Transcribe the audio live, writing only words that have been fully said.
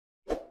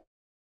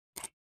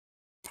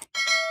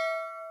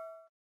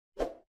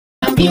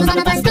wheels on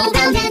the bus go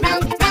round and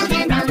round, round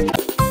and round.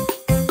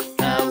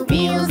 The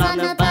wheels on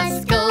the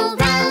bus go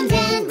round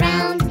and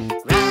round,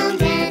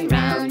 round and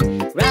round,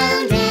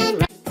 round and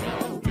round.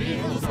 The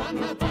wheels on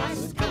the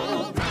bus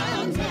go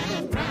round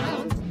and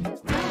round,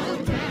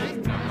 round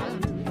and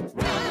round,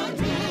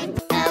 round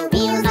and round. The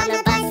wheels on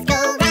the bus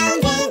go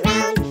round and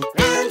round,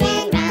 round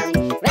and round,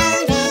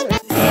 round and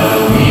round. The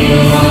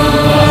wheels on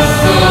the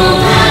bus go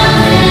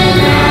round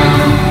and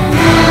round,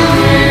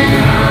 round and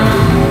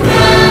round,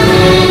 round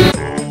and round.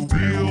 The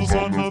wheels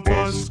on the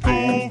bus go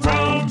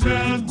round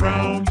and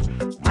round,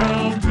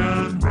 round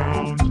and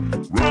round,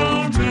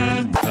 round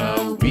and round.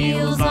 The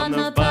wheels on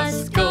the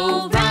bus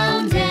go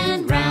round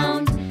and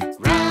round,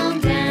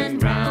 round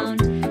and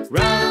round,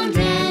 round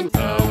and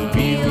round. The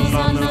wheels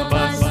on the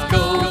bus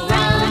go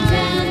round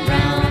and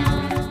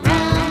round,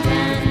 round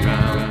and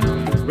round,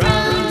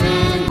 round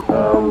and round.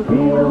 The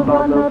wheels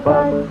on the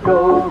bus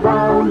go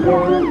round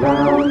and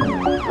round,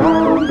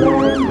 round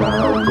and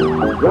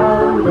round,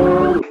 round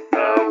and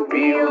The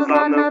wheels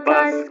on the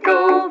bus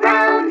go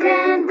round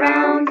and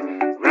round,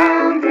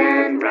 round and round, round and round. The wheels on the bus go round and round, all through the town. The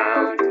wheels on the bus go round and round,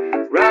 round and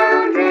round,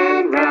 round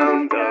and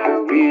round. The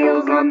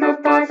wheels on the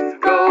bus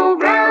go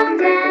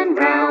round and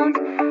round,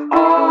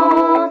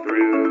 all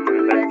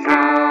through the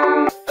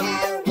town.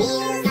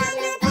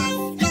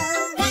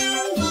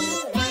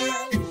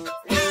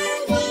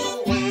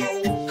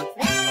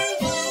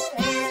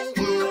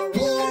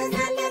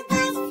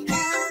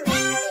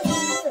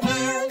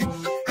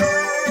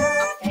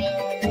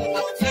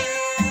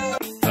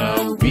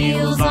 The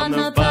wheels on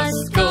the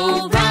bus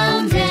go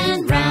round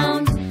and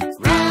round,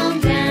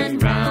 round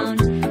and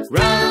round,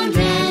 round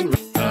and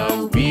round.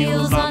 The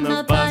wheels on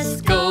the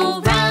bus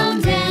go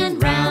round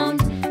and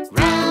round,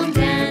 round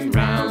and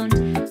round,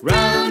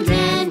 round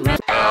and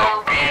round.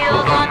 The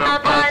wheels on the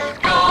bus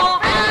go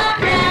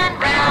round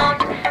and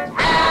round,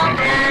 round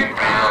and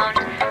round,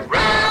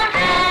 round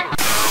and round.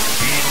 The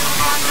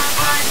wheels on the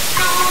bus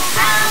go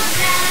round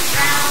and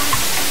round,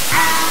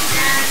 round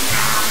and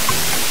round,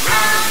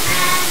 round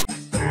and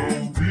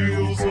The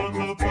wheels on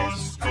the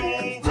bus go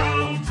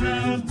round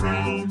and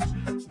round,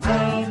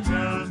 round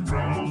and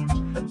round,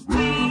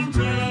 round and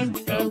round.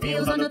 the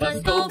wheels on the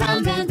bus go